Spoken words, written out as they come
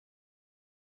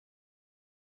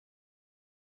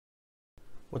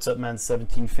What's up, Madden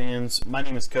 17 fans? My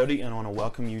name is Cody, and I want to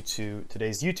welcome you to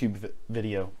today's YouTube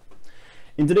video.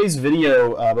 In today's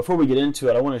video, before we get into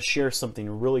it, I want to share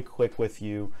something really quick with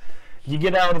you. You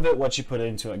get out of it what you put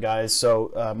into it, guys.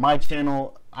 So my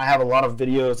channel, I have a lot of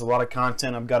videos, a lot of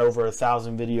content. I've got over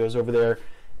 1,000 videos over there,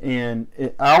 and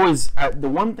the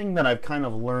one thing that I've kind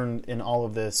of learned in all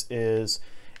of this is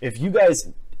if you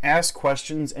guys ask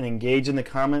questions and engage in the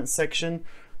comments section,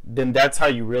 then that's how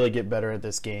you really get better at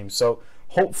this game. So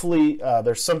hopefully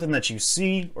there's something that you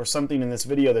see or something in this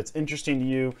video that's interesting to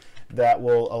you that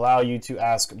will allow you to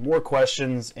ask more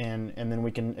questions, and then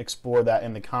we can explore that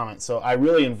in the comments. So I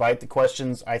really invite the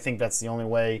questions. I think that's the only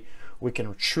way we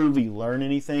can truly learn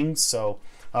anything. So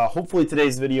hopefully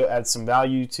today's video adds some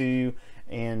value to you,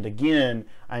 and again,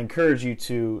 I encourage you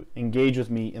to engage with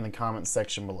me in the comments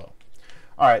section below.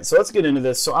 Alright, so let's get into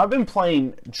this. So I've been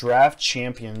playing Draft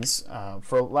Champions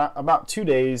for about 3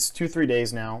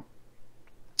 days now,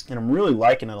 and I'm really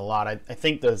liking it a lot. I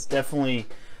think there's definitely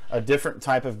a different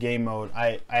type of game mode.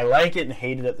 I like it and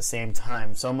hate it at the same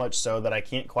time, so much so that I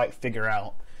can't quite figure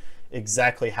out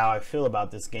exactly how I feel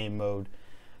about this game mode.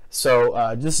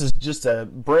 So this is just a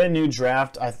brand new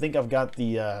draft. I think I've got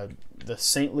the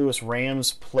St. Louis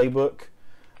Rams playbook.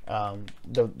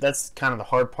 That's kind of the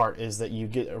hard part, is that you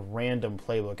get a random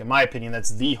playbook. In my opinion, that's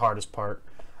the hardest part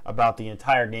about the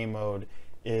entire game mode,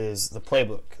 is the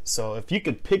playbook. So if you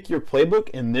could pick your playbook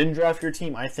and then draft your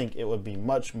team, I think it would be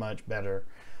much better.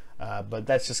 But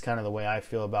that's just kind of the way I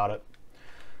feel about it.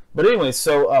 But anyway,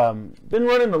 so been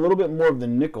running a little bit more of the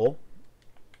nickel.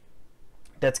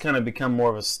 That's kind of become more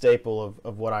of a staple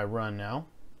of what I run now.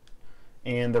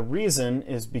 And the reason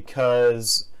is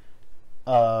because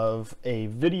of a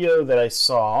video that I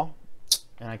saw,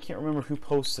 and I can't remember who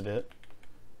posted it,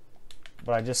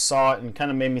 but I just saw it and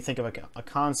kind of made me think of a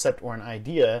concept or an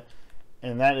idea,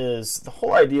 and that is the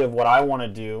whole idea of what I want to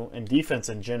do in defense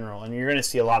in general. And you're going to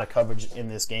see a lot of coverage in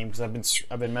this game because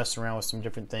I've been messing around with some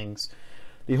different things.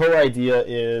 The whole idea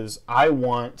is I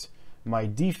want my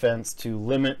defense to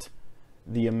limit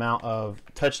the amount of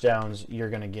touchdowns you're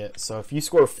going to get. So if you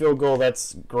score a field goal,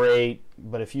 that's great,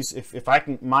 but if I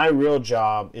can, my real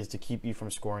job is to keep you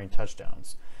from scoring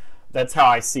touchdowns. That's how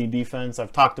I see defense.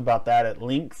 I've talked about that at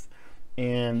length,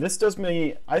 and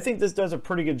I think this does a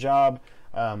pretty good job.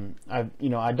 I'm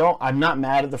not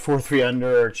mad at the 4-3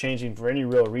 under or changing for any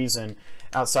real reason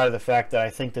outside of the fact that I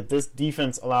think that this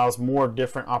defense allows more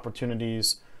different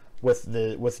opportunities with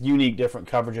unique different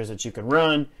coverages that you can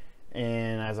run.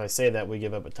 And as I say that, we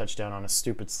give up a touchdown on a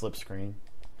stupid slip screen.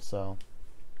 So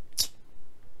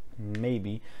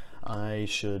maybe I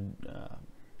should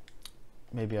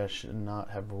not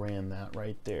have ran that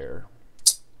right there.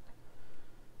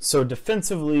 So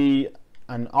defensively,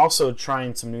 I'm also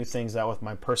trying some new things out with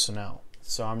my personnel.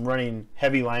 So I'm running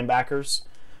heavy linebackers.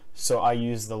 So I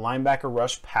use the linebacker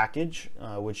rush package,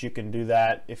 which you can do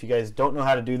that. If you guys don't know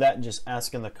how to do that, just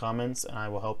ask in the comments and I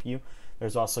will help you.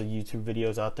 There's also YouTube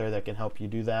videos out there that can help you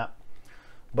do that.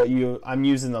 But I'm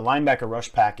using the linebacker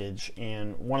rush package,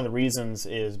 and one of the reasons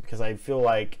is because I feel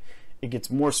like it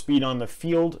gets more speed on the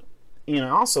field. And I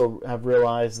also have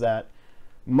realized that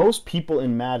most people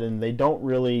in Madden, they don't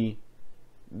really,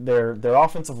 their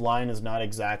offensive line is not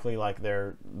exactly like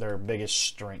their biggest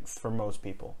strength for most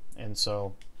people. And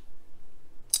so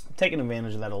I'm taking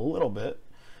advantage of that a little bit,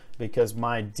 because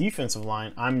my defensive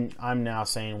line, I'm now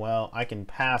saying, well, I can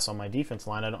pass on my defensive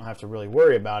line. I don't have to really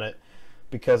worry about it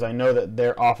because I know that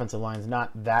their offensive line is not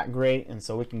that great, and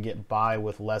so we can get by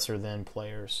with lesser than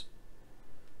players.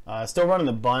 Still running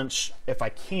the bunch if I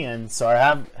can. So I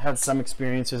have had some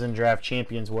experiences in Draft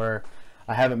Champions where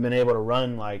I haven't been able to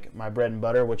run like my bread and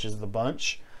butter, which is the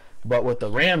bunch. But with the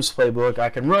Rams playbook, I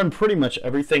can run pretty much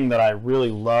everything that I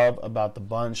really love about the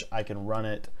bunch. I can run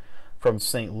it from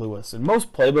St. Louis. And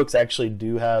most playbooks actually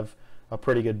do have a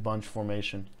pretty good bunch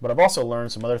formation. But I've also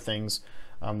learned some other things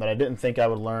that I didn't think I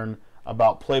would learn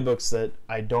about playbooks that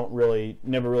I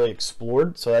never really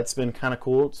explored. So that's been kind of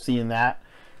cool seeing that.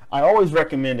 I always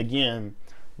recommend, again,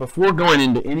 before going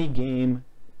into any game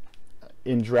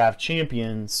in Draft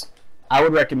Champions, I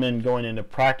would recommend going into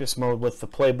practice mode with the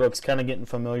playbooks, kind of getting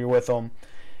familiar with them.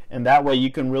 And that way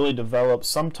you can really develop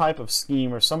some type of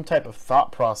scheme or some type of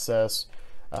thought process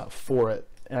for it.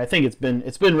 And I think it's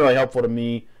been really helpful to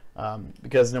me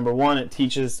because, number one, it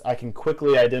teaches I can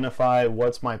quickly identify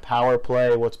what's my power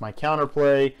play, what's my counter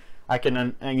play. I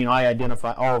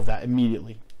identify all of that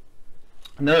immediately.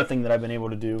 Another thing that I've been able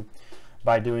to do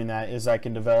by doing that is I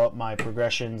can develop my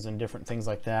progressions and different things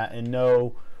like that and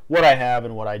know what I have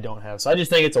and what I don't have. So I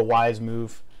just think it's a wise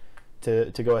move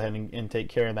to go ahead and take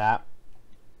care of that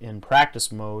in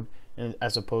practice mode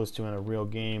as opposed to in a real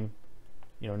game.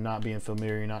 you know, not being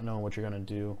familiar, not knowing what you're going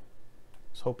to do. I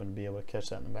was hoping to be able to catch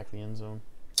that in the back of the end zone.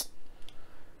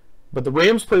 But the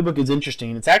Rams playbook is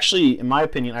interesting. It's actually, in my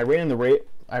opinion, I ran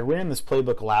this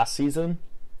playbook last season,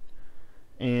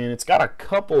 and it's got a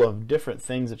couple of different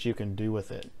things that you can do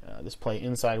with it. This play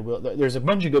inside wheel. There's a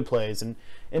bunch of good plays, and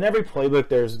in every playbook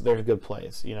there's good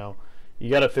plays. You know, you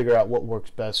got to figure out what works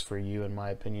best for you, in my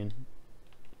opinion.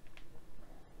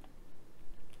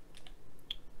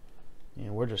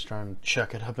 And we're just trying to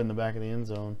chuck it up in the back of the end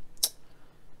zone.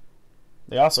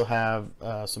 They also have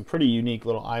some pretty unique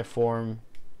little I-form.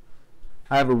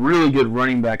 I have a really good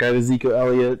running back. I have Ezekiel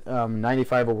Elliott,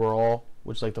 95 overall,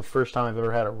 which is like the first time I've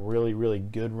ever had a really, really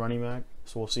good running back.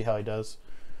 So we'll see how he does.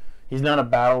 He's not a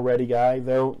battle-ready guy,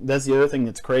 though. That's the other thing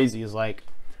that's crazy is, like,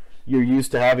 you're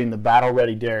used to having the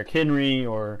battle-ready Derrick Henry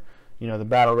or, you know, the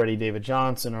battle-ready David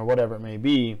Johnson or whatever it may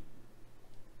be.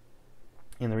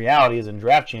 And the reality is, in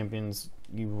draft champions,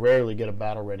 you rarely get a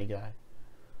battle-ready guy.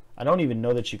 I don't even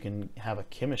know that you can have a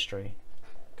chemistry,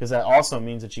 because that also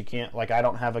means that you can't, like, I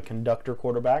don't have a conductor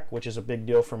quarterback, which is a big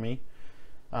deal for me.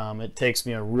 It takes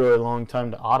me a really long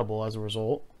time to audible as a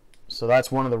result. So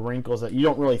that's one of the wrinkles that you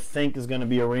don't really think is going to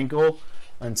be a wrinkle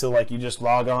until, like, you just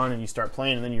log on and you start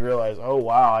playing, and then you realize, oh,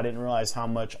 wow, I didn't realize how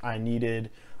much I needed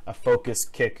a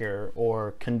focused kicker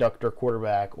or conductor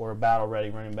quarterback or a battle-ready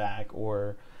running back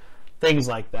or things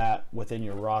like that within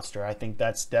your roster. I think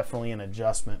that's definitely an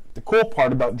adjustment. The cool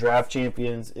part about draft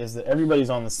champions is that everybody's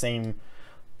on the same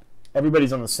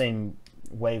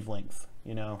wavelength,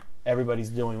 you know. Everybody's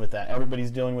dealing with that.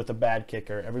 Everybody's dealing with a bad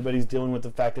kicker. Everybody's dealing with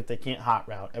the fact that they can't hot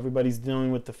route. Everybody's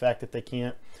dealing with the fact that they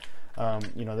can't,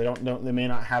 you know, they may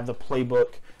not have the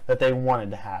playbook that they wanted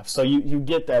to have. So you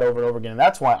get that over and over again. And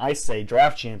that's why I say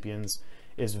draft champions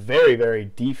is very,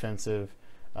 very defensive.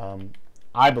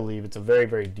 I believe it's a very,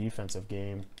 very defensive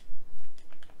game.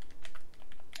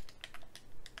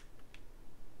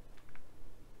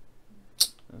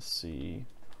 Let's see.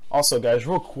 Also, guys,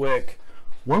 real quick,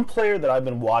 one player that I've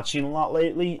been watching a lot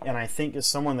lately, and I think is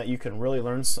someone that you can really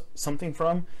learn something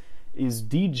from, is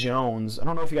D. Jones. I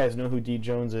don't know if you guys know who D.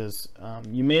 Jones is.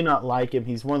 You may not like him.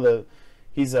 He's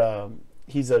he's a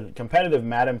competitive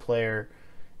Madden player,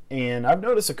 and I've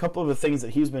noticed a couple of the things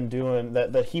that he's been doing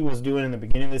that he was doing in the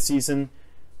beginning of the season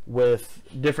with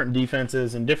different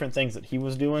defenses and different things that he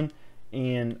was doing,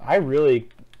 and I really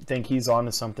think he's onto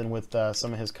something with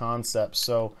some of his concepts.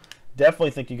 So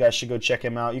definitely think you guys should go check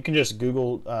him out. You can just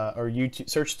Google or YouTube,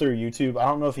 search through YouTube. I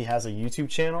don't know if he has a YouTube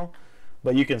channel,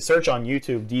 but you can search on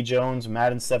YouTube D. Jones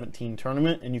Madden 17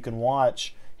 tournament, and you can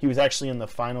watch. He was actually in the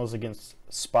finals against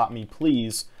Spot Me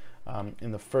Please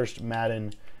in the first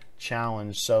Madden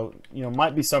challenge. So, you know,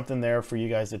 might be something there for you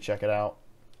guys to check it out.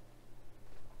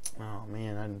 Oh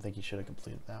man, I didn't think he should have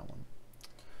completed that one.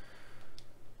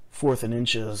 4th and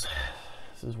inches.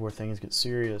 This is where things get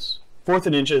serious. 4th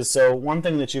and inches. So one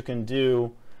thing that you can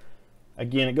do,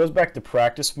 again, it goes back to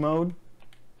practice mode,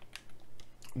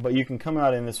 but you can come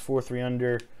out in this 4-3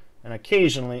 under, and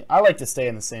occasionally I like to stay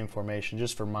in the same formation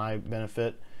just for my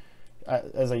benefit.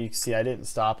 As you can see, I didn't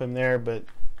stop him there, but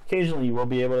occasionally you will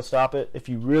be able to stop it. If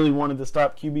you really wanted to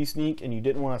stop QB sneak and you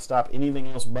didn't want to stop anything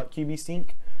else but QB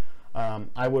sneak,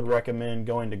 I would recommend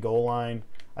going to goal line.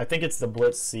 I think it's the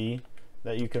Blitz C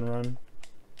that you can run.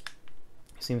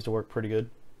 Seems to work pretty good.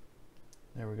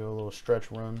 There we go, a little stretch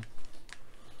run.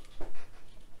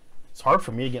 It's hard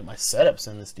for me to get my setups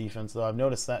in this defense, though. I've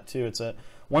noticed that too. It's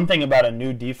one thing about a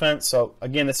new defense. So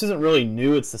again, this isn't really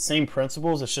new. It's the same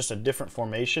principles. It's just a different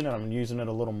formation, and I'm using it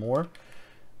a little more.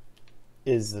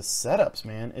 Is the setups,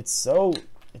 man? It's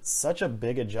such a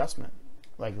big adjustment.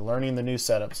 Like learning the new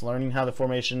setups, learning how the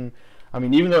formation. I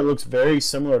mean, even though it looks very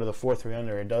similar to the 4-3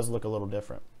 under, it does look a little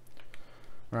different.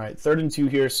 All right, 3rd and 2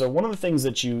 here. So one of the things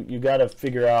that you got to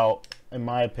figure out, in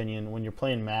my opinion, when you're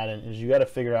playing Madden, is you got to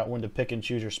figure out when to pick and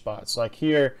choose your spots. Like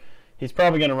here, he's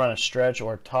probably going to run a stretch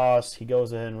or a toss. He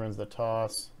goes ahead and runs the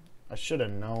toss. I should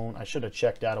have known. I should have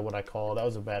checked out of what I called. That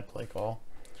was a bad play call.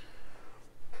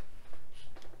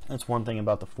 That's one thing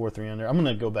about the 4-3 under. I'm going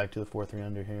to go back to the 4-3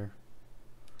 under here.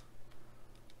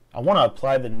 I want to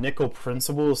apply the nickel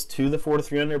principles to the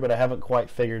 4-3 under, but I haven't quite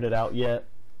figured it out yet.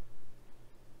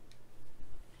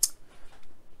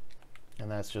 And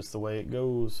that's just the way it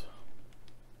goes.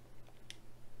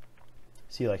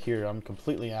 See, like here, I'm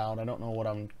completely out. I don't know what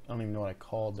I don't even know what I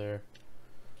called there.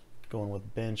 Going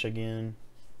with bench again.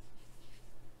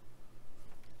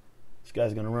 This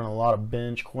guy's going to run a lot of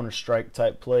bench, corner strike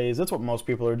type plays. That's what most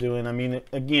people are doing. I mean,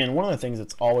 again, one of the things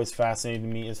that's always fascinating to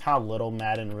me is how little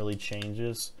Madden really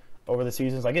changes over the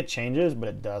seasons. Like, it changes, but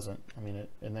it doesn't. I mean,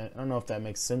 I don't know if that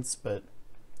makes sense, but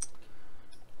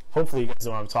Hopefully you guys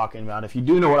know what I'm talking about. If you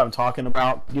do know what I'm talking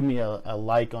about, give me a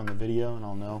like on the video and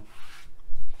I'll know.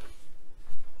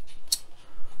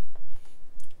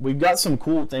 We've got some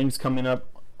cool things coming up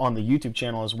on the YouTube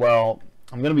channel as well.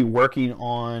 I'm going to be working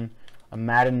on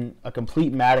a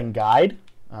complete Madden guide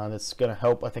that's going to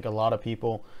help, I think, a lot of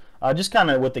people just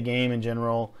kind of with the game in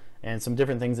general, and some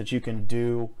different things that you can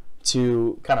do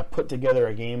to kind of put together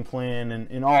a game plan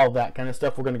and all of that kind of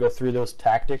stuff. We're going to go through those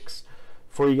tactics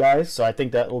for you guys, so I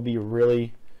think that will be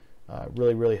really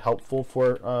really helpful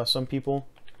for some people.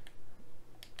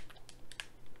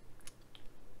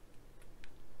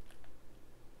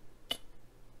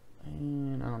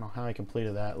 And I don't know how I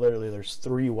completed that. Literally there's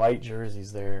 3 white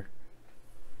jerseys there.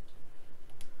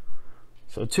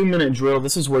 So 2-minute drill,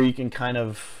 this is where you can kind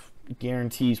of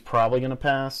guarantee he's probably going to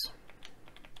pass.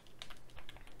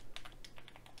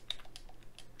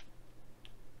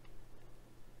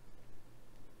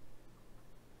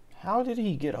 How did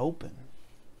he get open?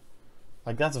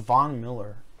 Like, that's Von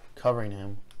Miller covering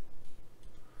him.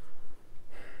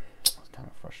 It's kind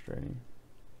of frustrating.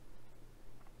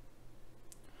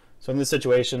 So in this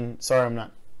situation, sorry I'm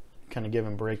not kind of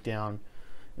giving breakdown.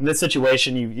 In this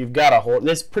situation, you've got to hold.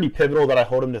 This is pretty pivotal that I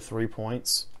hold him to 3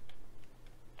 points.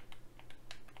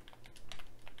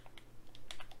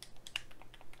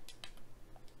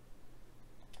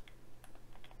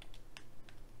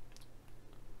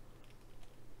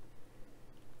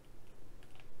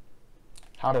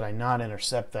 How did I not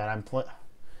intercept that?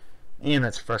 Man,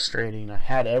 that's frustrating. I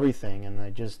had everything and I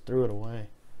just threw it away.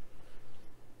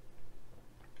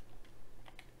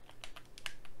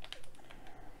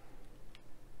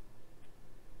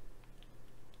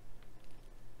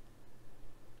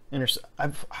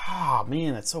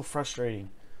 Man, that's so frustrating.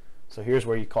 So here's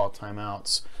where you call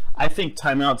timeouts. I think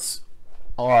timeouts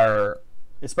are,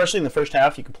 especially in the first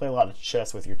half, you can play a lot of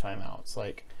chess with your timeouts.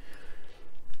 Like,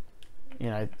 you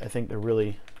know, I think they're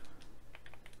really.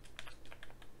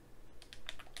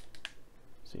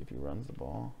 See if he runs the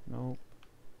ball. Nope.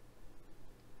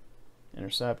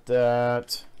 Intercept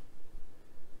that.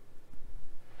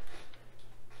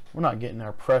 We're not getting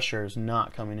our pressure is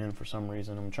not coming in for some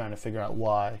reason. I'm trying to figure out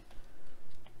why.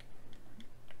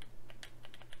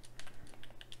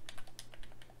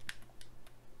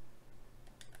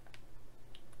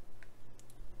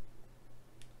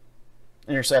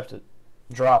 Intercept it.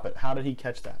 Drop it. How did he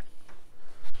catch that?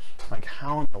 Like,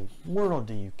 how in the world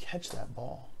do you catch that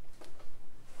ball?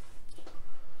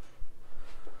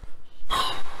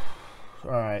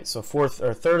 Alright, so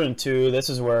 3rd and 2. This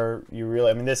is where you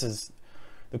really, I mean, this is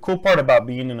the cool part about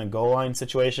being in a goal line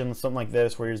situation, something like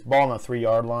this, where you're ball on the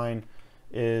 3-yard line,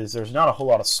 is there's not a whole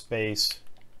lot of space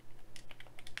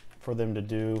for them to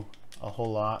do a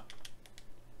whole lot.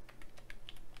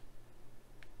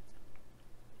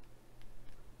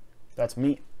 That's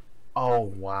me. Oh,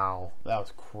 wow. That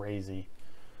was crazy.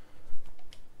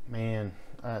 Man,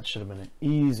 that should have been an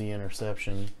easy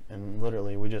interception. And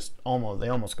literally, they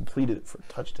almost completed it for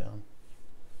a touchdown.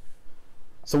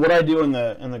 So what I do in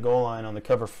the goal line on the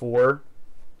cover 4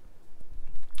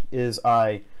 is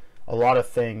a lot of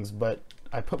things, but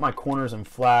I put my corners in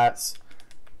flats.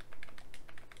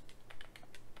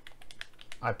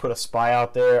 I put a spy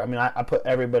out there. I mean, I put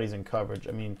everybody's in coverage.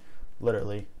 I mean,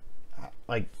 literally,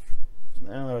 like,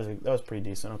 that was pretty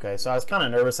decent. Okay, so I was kind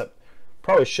of nervous. That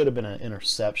probably should have been an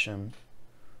interception,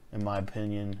 in my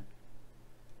opinion,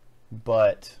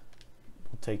 but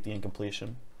we'll take the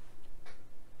incompletion.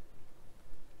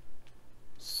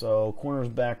 So corners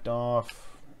backed off.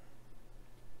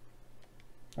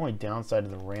 Only downside of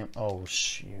the ramp. Oh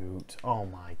shoot! Oh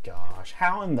my gosh!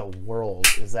 How in the world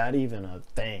is that even a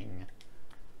thing?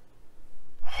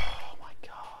 Oh my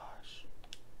gosh!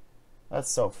 That's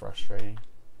so frustrating.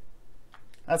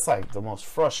 That's like the most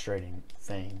frustrating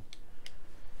thing.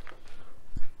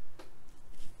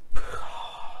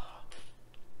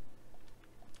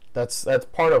 That's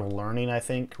part of learning, I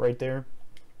think, right there.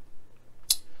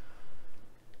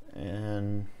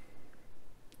 And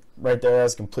right there,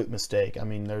 that's a complete mistake. I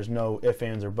mean, there's no ifs,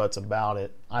 ands, or buts about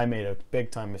it. I made a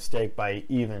big-time mistake by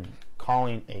even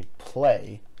calling a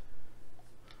play.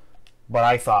 But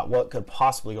I thought, what could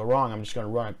possibly go wrong? I'm just going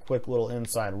to run a quick little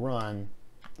inside run.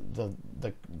 The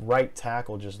right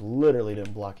tackle just literally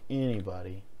didn't block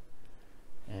anybody.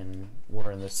 And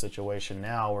we're in this situation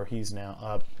now where he's now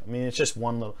up. I mean, it's just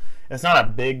one little. It's not a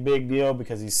big deal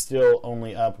because he's still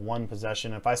only up 1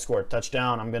 possession. If I score a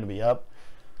touchdown, I'm going to be up.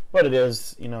 But it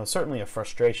is, you know, certainly a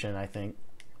frustration, I think,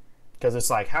 because it's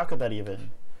like, how could that even,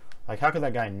 like, how could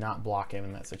that guy not block him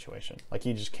in that situation? Like,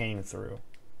 he just came through.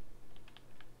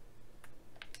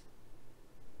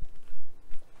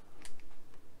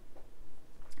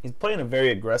 He's playing a very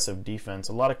aggressive defense,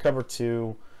 a lot of cover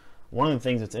two. One of the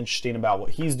things that's interesting about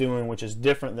what he's doing, which is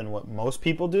different than what most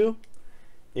people do,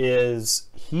 is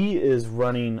he is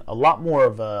running a lot more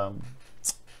of a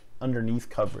underneath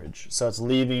coverage. So it's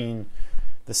leaving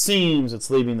the seams, it's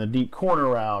leaving the deep corner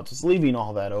routes, it's leaving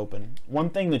all that open. One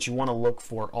thing that you want to look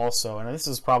for also, and this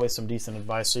is probably some decent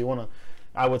advice, so you want to,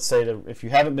 I would say, that if you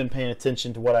haven't been paying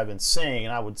attention to what I've been saying,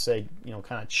 and I would say,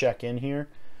 kind of check in here.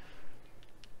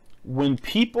 When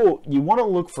people, you want to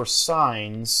look for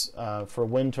signs for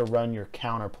when to run your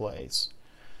counter plays.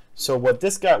 So what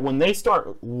this guy, when they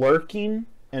start lurking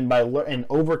and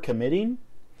overcommitting,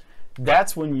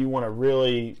 that's when you want to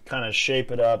really kind of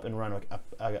shape it up and run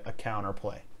a counter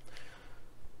play.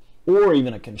 Or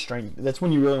even a constraint. That's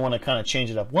when you really want to kind of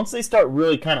change it up. Once they start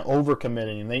really kind of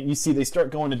overcommitting, and you see they start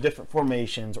going to different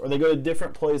formations, or they go to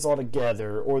different plays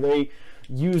altogether, or they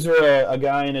use a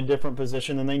guy in a different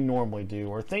position than they normally do,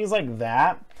 or things like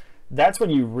that, that's when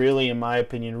you really, in my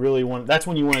opinion, that's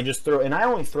when you want to just throw, and I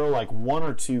only throw like 1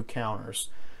 or 2 counters.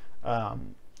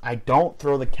 I don't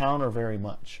throw the counter very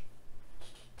much.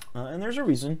 And there's a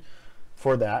reason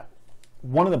for that.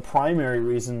 One of the primary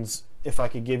reasons, if I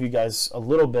could give you guys a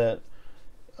little bit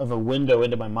of a window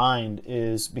into my mind,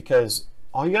 is because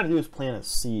all you got to do is plant a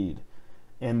seed,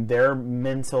 and their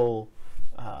mental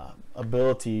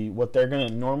ability, what they're going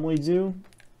to normally do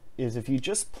is, if you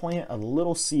just plant a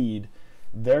little seed,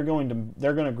 they're going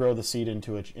to grow the seed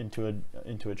into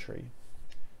a tree.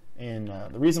 And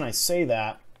the reason I say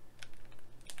that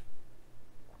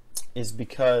is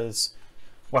because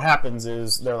what happens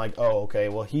is they're like, oh, okay,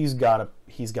 well, he's got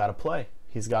to play.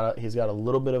 He's got a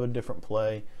little bit of a different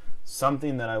play,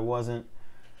 something that I wasn't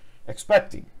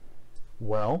expecting.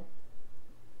 Well,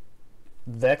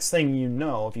 next thing you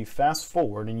know, if you fast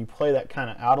forward and you play that kind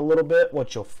of out a little bit,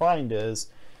 what you'll find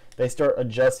is they start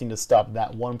adjusting to stop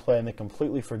that one play, and they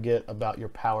completely forget about your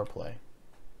power play.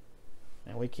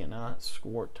 And we cannot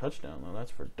score a touchdown, though.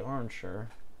 That's for darn sure.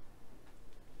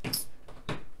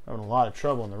 Having a lot of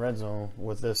trouble in the red zone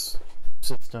with this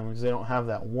system because they don't have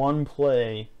that one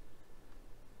play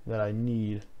that I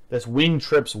need. This wing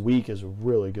trips weak is a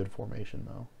really good formation,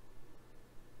 though.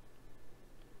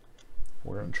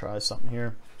 We're going to try something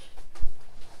here.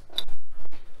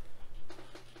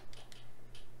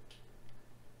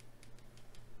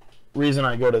 Reason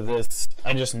I go to this,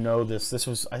 I just know this. This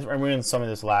was, I ran some of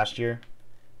this last year.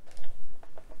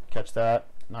 Catch that.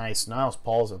 Nice. Niles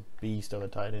Paul's a beast of a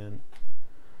tight end.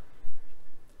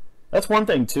 That's one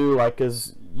thing too, like,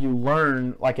 because you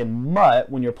learn, like in MUT,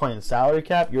 when you're playing salary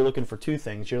cap, you're looking for 2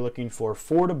 things. You're looking for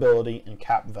affordability and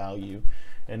cap value,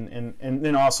 and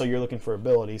then also you're looking for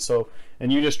ability. So,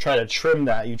 and you just try to trim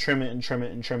that. You trim it and trim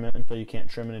it and trim it until you can't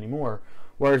trim it anymore.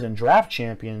 Whereas in Draft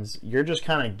Champions, you're just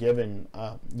kind of given,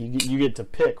 you get to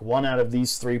pick one out of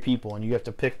these 3 people, and you have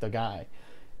to pick the guy.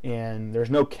 And there's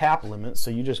no cap limit,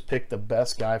 so you just pick the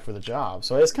best guy for the job.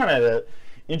 So it's kind of a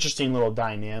interesting little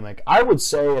dynamic. I would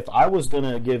say, if I was going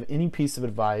to give any piece of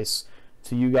advice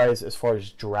to you guys as far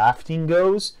as drafting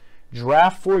goes,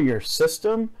 draft for your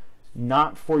system,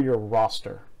 not for your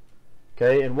roster.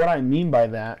 Okay, and what I mean by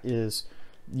that is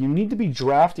you need to be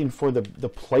drafting for the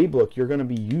playbook you're going to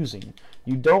be using.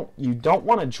 You don't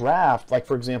want to draft, like,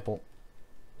 for example,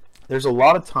 there's a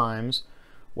lot of times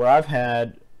where I've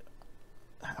had,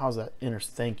 how's that?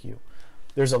 Thank you.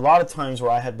 There's a lot of times where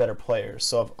I had better players.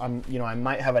 So if I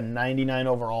might have a 99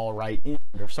 overall right end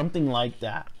or something like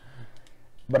that.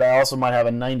 But I also might have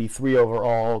a 93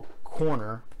 overall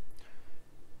corner.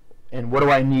 And what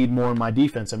do I need more in my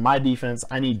defense? In my defense,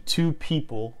 I need 2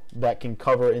 people that can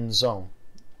cover in zone,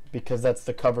 because that's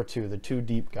the cover 2, the 2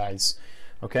 deep guys.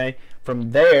 Okay?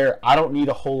 From there, I don't need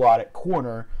a whole lot at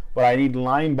corner, but I need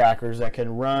linebackers that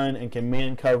can run and can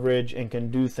man coverage and can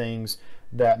do things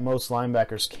that most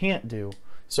linebackers can't do.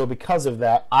 So because of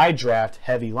that, I draft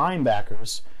heavy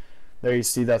linebackers. There you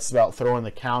see, that's about throwing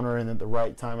the counter in at the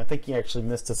right time. I think he actually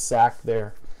missed a sack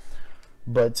there.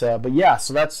 But yeah,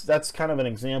 so that's kind of an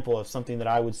example of something that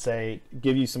I would say,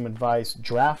 give you some advice.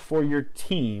 Draft for your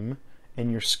team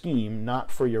and your scheme,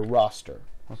 not for your roster.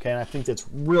 Okay, and I think that's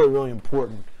really, really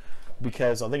important,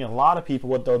 because I think a lot of people,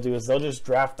 what they'll do is they'll just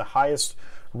draft the highest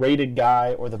rated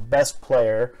guy or the best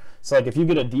player. So like if you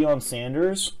get a Deion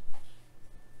Sanders,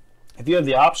 if you have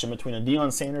the option between a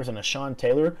Deion Sanders and a Sean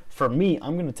Taylor, for me,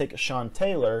 I'm going to take a Sean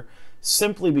Taylor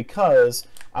simply because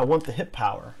I want the hit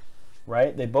power,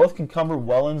 right? They both can cover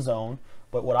well in zone,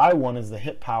 but what I want is the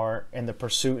hit power and the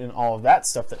pursuit and all of that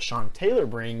stuff that Sean Taylor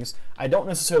brings. I don't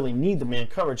necessarily need the man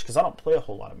coverage because I don't play a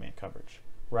whole lot of man coverage,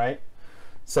 right?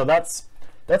 So that's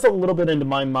a little bit into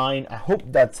my mind. I hope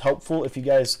that's helpful. If you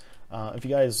guys If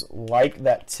you guys like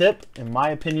that tip, in my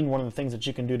opinion, one of the things that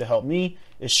you can do to help me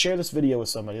is share this video with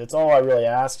somebody. That's all I really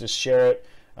ask, just share it.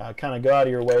 Kind of go out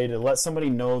of your way to let somebody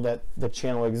know that the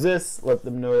channel exists, let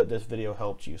them know that this video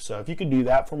helped you. So if you could do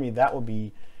that for me, that would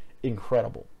be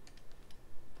incredible.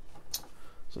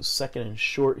 So second and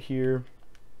short here.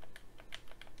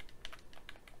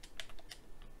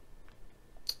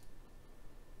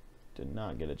 Did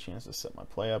not get a chance to set my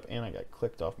play up, and I got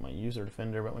clicked off my user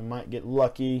defender, but we might get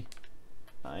lucky.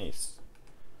 Nice.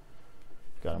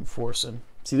 Got him forcing.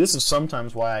 See, this is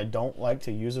sometimes why I don't like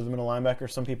to use as a middle linebacker.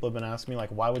 Some people have been asking me, like,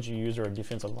 why would you use her a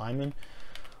defensive lineman?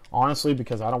 Honestly,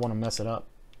 because I don't want to mess it up.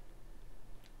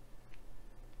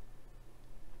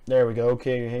 There we go.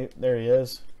 Okay, there he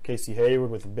is. Casey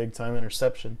Hayward with a big-time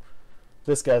interception.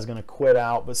 This guy's going to quit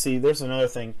out. But see, there's another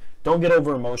thing. Don't get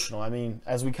over emotional. I mean,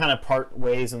 as we kind of part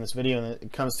ways in this video and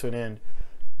it comes to an end,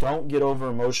 don't get over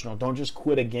emotional. Don't just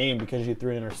quit a game because you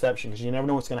threw an interception, because you never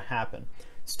know what's going to happen.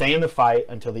 Stay in the fight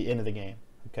until the end of the game.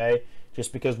 Okay?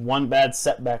 Just because one bad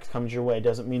setback comes your way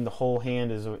doesn't mean the whole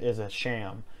hand is a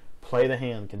sham. Play the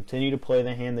hand. Continue to play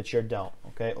the hand that you're dealt.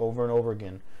 Okay? Over and over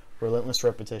again. Relentless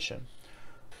repetition.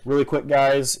 Really quick,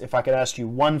 guys, if I could ask you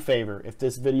one favor, if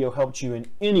this video helped you in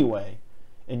any way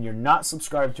and you're not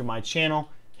subscribed to my channel,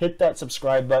 hit that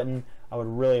subscribe button. I would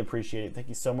really appreciate it. Thank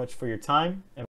you so much for your time.